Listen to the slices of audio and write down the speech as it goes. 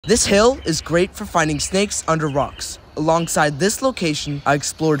This hill is great for finding snakes under rocks. Alongside this location, I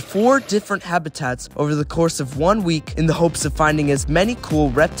explored 4 different habitats over the course of 1 week in the hopes of finding as many cool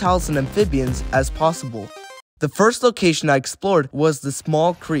reptiles and amphibians as possible. The first location I explored was the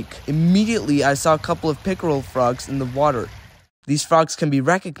small creek. Immediately, I saw a couple of pickerel frogs in the water. These frogs can be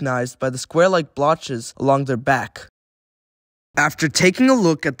recognized by the square-like blotches along their back. After taking a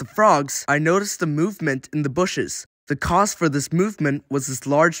look at the frogs, I noticed a movement in the bushes. The cause for this movement was this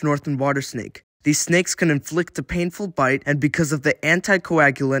large northern water snake. These snakes can inflict a painful bite, and because of the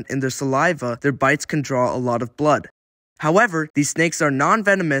anticoagulant in their saliva, their bites can draw a lot of blood. However, these snakes are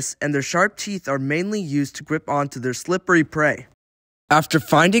non-venomous, and their sharp teeth are mainly used to grip onto their slippery prey. After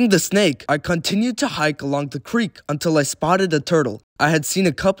finding the snake, I continued to hike along the creek until I spotted a turtle. I had seen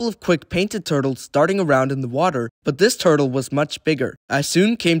a couple of quick painted turtles darting around in the water, but this turtle was much bigger. I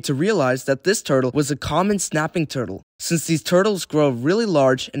soon came to realize that this turtle was a common snapping turtle. Since these turtles grow really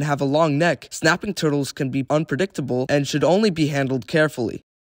large and have a long neck, snapping turtles can be unpredictable and should only be handled carefully.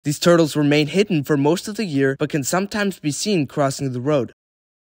 These turtles remain hidden for most of the year, but can sometimes be seen crossing the road.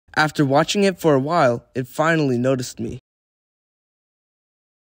 After watching it for a while, it finally noticed me.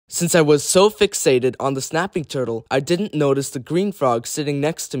 Since I was so fixated on the snapping turtle, I didn't notice the green frog sitting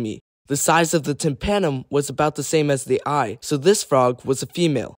next to me. The size of the tympanum was about the same as the eye, so this frog was a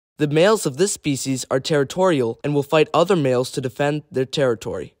female. The males of this species are territorial and will fight other males to defend their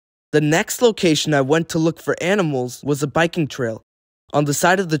territory. The next location I went to look for animals was a biking trail. On the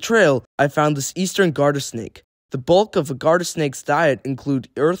side of the trail, I found this eastern garter snake. The bulk of a garter snake's diet include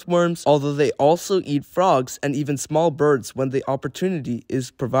earthworms, although they also eat frogs and even small birds when the opportunity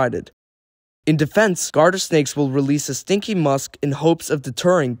is provided. In defense, garter snakes will release a stinky musk in hopes of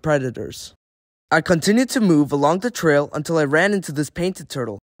deterring predators. I continued to move along the trail until I ran into this painted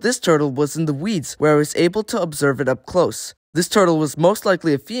turtle. This turtle was in the weeds where I was able to observe it up close. This turtle was most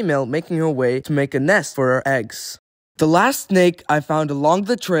likely a female making her way to make a nest for her eggs. The last snake I found along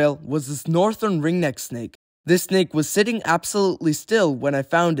the trail was this northern ringneck snake. This snake was sitting absolutely still when I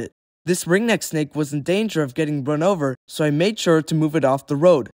found it. This ringneck snake was in danger of getting run over, so I made sure to move it off the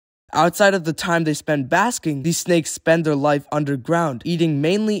road. Outside of the time they spend basking, these snakes spend their life underground, eating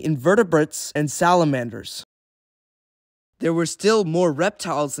mainly invertebrates and salamanders. There were still more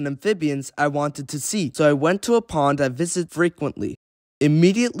reptiles and amphibians I wanted to see, so I went to a pond I visit frequently.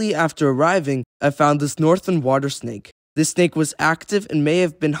 Immediately after arriving, I found this northern water snake. This snake was active and may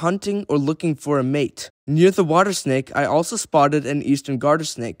have been hunting or looking for a mate. Near the water snake, I also spotted an eastern garter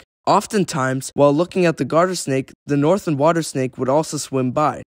snake. Oftentimes, while looking at the garter snake, the northern water snake would also swim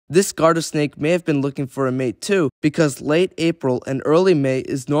by. This garter snake may have been looking for a mate too, because late April and early May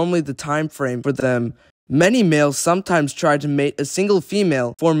is normally the time frame for them. Many males sometimes try to mate a single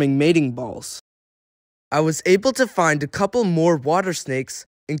female, forming mating balls. I was able to find a couple more water snakes,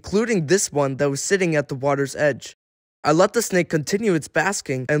 including this one that was sitting at the water's edge. I let the snake continue its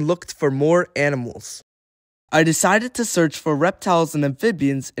basking and looked for more animals. I decided to search for reptiles and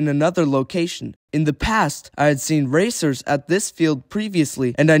amphibians in another location. In the past, I had seen racers at this field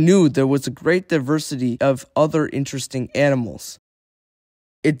previously, and I knew there was a great diversity of other interesting animals.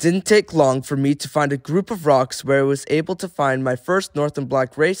 It didn't take long for me to find a group of rocks where I was able to find my first northern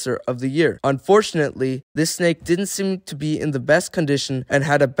black racer of the year. Unfortunately, this snake didn't seem to be in the best condition and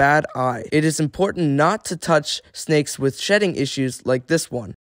had a bad eye. It is important not to touch snakes with shedding issues like this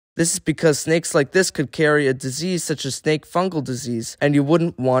one. This is because snakes like this could carry a disease such as snake fungal disease, and you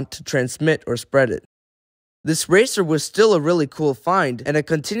wouldn't want to transmit or spread it. This racer was still a really cool find, and I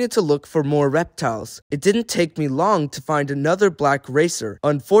continued to look for more reptiles. It didn't take me long to find another black racer.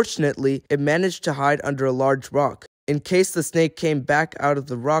 Unfortunately, it managed to hide under a large rock. In case the snake came back out of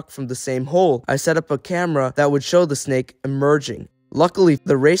the rock from the same hole, I set up a camera that would show the snake emerging. Luckily,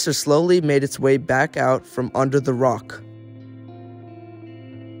 the racer slowly made its way back out from under the rock.